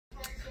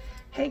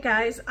Hey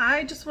guys,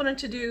 I just wanted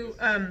to do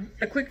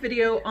a quick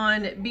video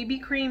on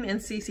BB cream and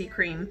CC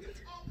cream.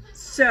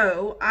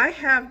 So I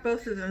have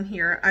both of them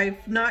here.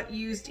 I've not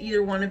used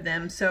either one of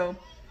them, so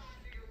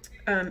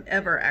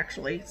ever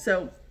actually.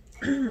 So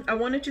I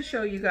wanted to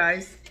show you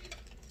guys.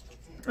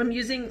 I'm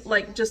using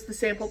like just the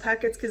sample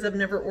packets because I've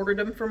never ordered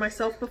them for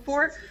myself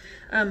before.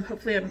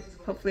 Hopefully I'm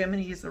going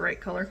to use the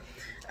right color.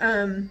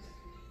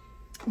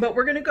 But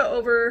we're going to go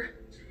over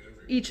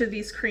each of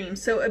these creams.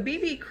 So a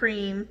BB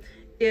cream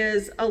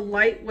is a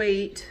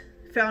lightweight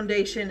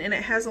foundation and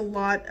it has a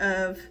lot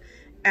of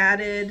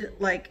added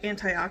like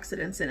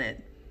antioxidants in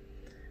it.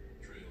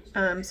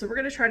 So we're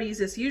going to try to use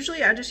this.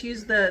 Usually I just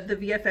use the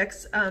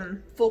VFX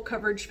full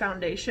coverage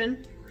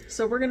foundation.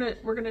 So we're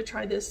going to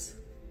try this.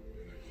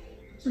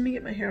 Let me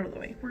get my hair out of the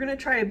way. We're going to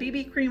try a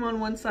BB cream on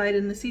one side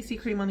and the CC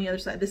cream on the other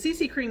side. The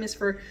CC cream is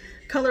for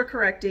color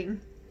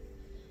correcting.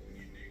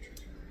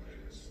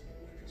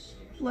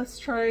 Let's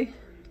try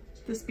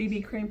this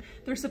BB cream.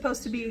 They're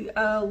supposed to be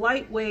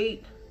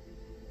lightweight.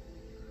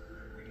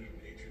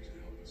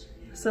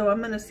 So I'm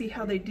going to see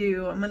how they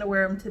do. I'm going to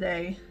wear them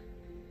today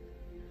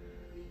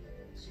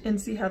and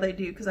see how they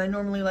do, because I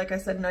normally, like I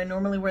said, I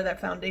normally wear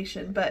that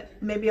foundation, but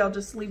maybe I'll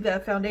just leave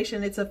that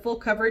foundation. It's a full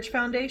coverage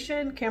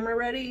foundation, camera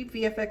ready,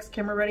 VFX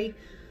camera ready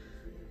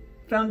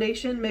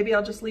foundation. Maybe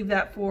I'll just leave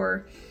that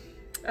for,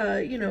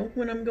 you know,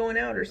 when I'm going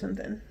out or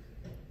something.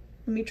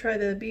 Let me try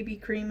the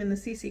BB cream and the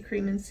CC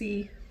cream and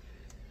see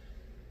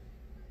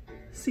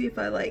if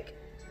I like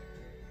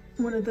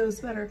one of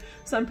those better.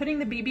 So I'm putting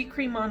the BB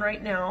cream on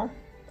right now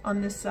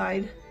on this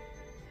side.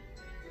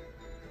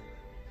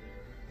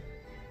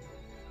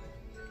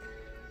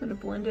 I'm going to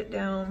blend it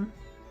down.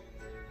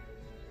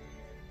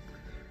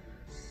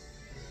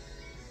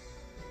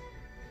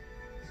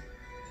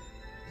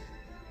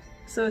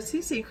 So a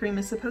CC cream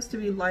is supposed to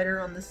be lighter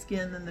on the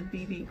skin than the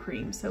BB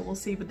cream, so we'll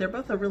see, but they're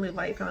both a really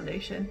light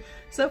foundation.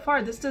 So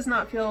far this does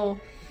not feel,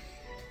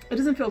 it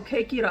doesn't feel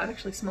cakey at all. It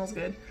actually smells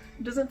good.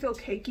 It doesn't feel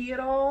cakey at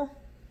all.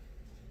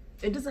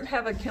 It doesn't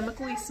have a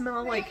chemically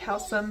smell like how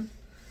some,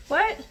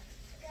 what?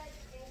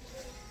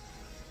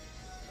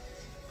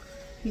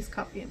 He's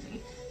copying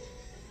me.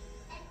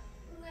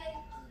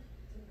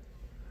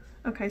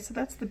 Okay, so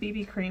that's the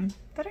BB cream.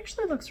 That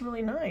actually looks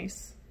really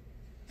nice.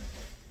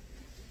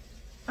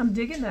 I'm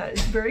digging that.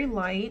 It's very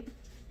light.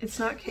 It's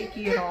not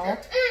cakey at all.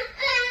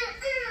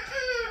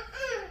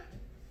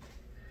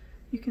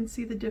 You can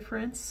see the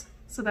difference.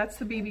 So that's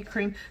the BB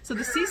cream. So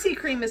the CC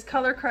cream is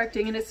color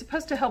correcting and it's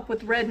supposed to help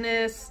with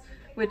redness,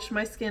 which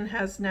my skin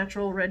has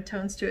natural red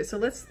tones to it. So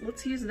let's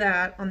use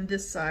that on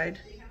this side.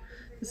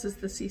 This is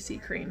the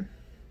CC cream.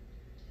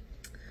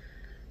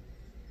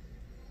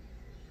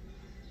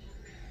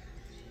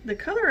 The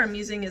color I'm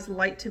using is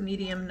light to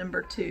medium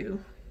number 2.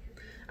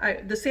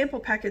 The sample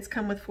packets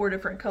come with 4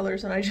 different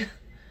colors, and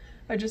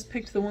I just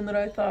picked the one that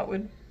I thought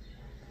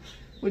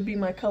would be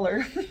my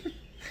color.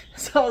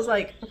 So I was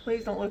like,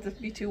 please don't let this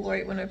be too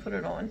white when I put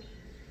it on.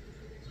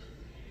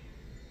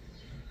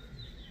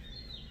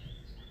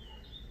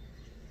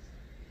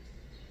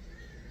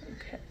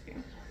 Okay.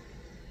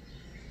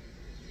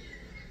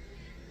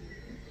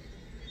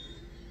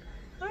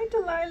 Hi,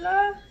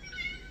 Delilah.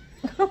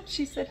 Oh,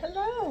 she said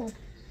hello.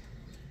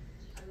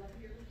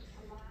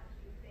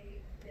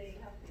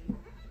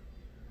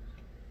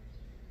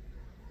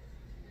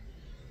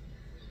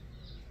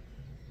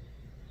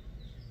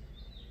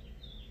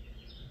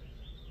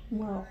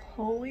 Well,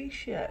 holy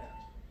shit.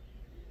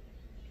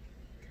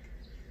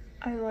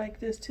 I like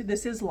this too.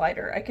 This is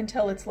lighter. I can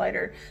tell it's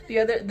lighter.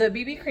 The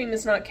BB cream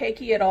is not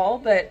cakey at all,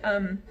 but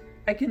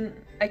I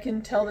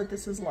can tell that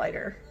this is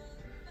lighter.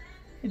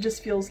 It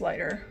just feels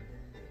lighter.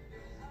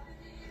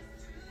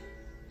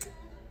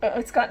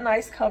 It's got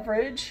nice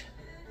coverage.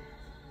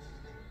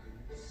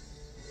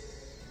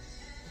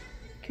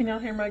 Can y'all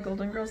hear my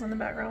Golden Girls in the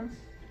background?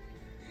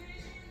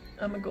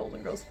 I'm a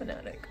Golden Girls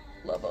fanatic.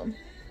 Love them.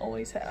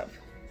 Always have.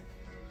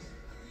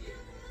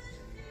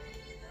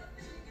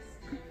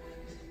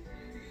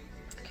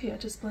 Okay, I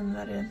just blended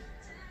that in.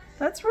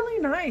 That's really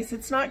nice.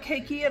 It's not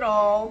cakey at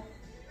all.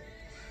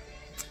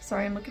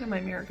 Sorry, I'm looking at my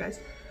mirror,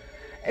 guys.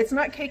 It's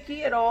not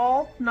cakey at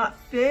all, not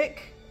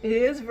thick. It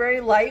is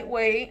very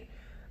lightweight.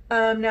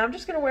 Now I'm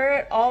just gonna wear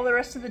it all the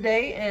rest of the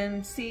day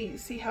and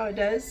see how it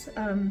does.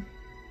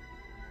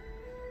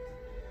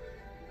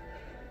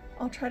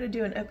 I'll try to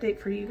do an update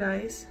for you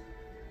guys.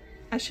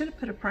 I should have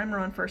put a primer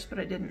on first, but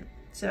I didn't.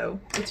 So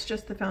it's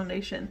just the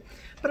foundation,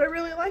 but I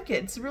really like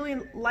it. It's really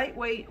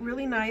lightweight,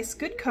 really nice,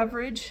 good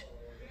coverage.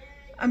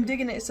 I'm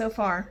digging it so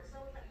far.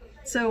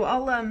 So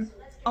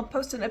I'll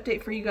post an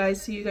update for you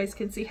guys so you guys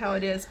can see how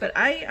it is. But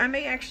I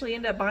may actually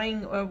end up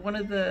buying one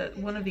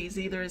of these,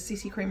 either a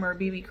CC cream or a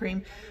BB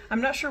cream. I'm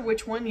not sure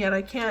which one yet.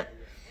 I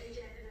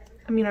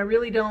mean, I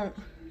really don't.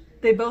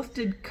 They both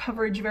did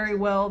coverage very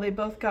well. They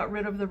both got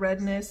rid of the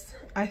redness,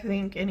 I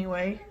think,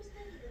 anyway.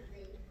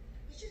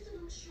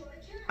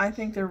 I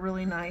think they're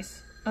really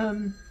nice.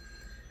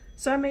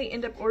 So I may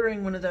end up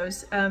ordering one of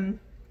those.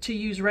 to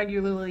use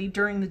regularly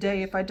during the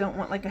day if I don't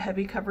want like a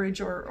heavy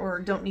coverage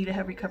or don't need a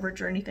heavy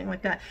coverage or anything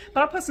like that.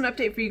 But I'll post an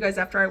update for you guys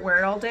after I wear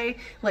it all day,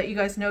 let you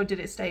guys know, did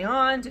it stay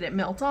on, did it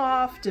melt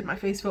off, did my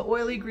face feel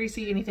oily,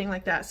 greasy, anything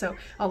like that. So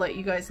I'll let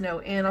you guys know,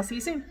 and I'll see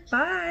you soon.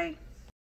 Bye.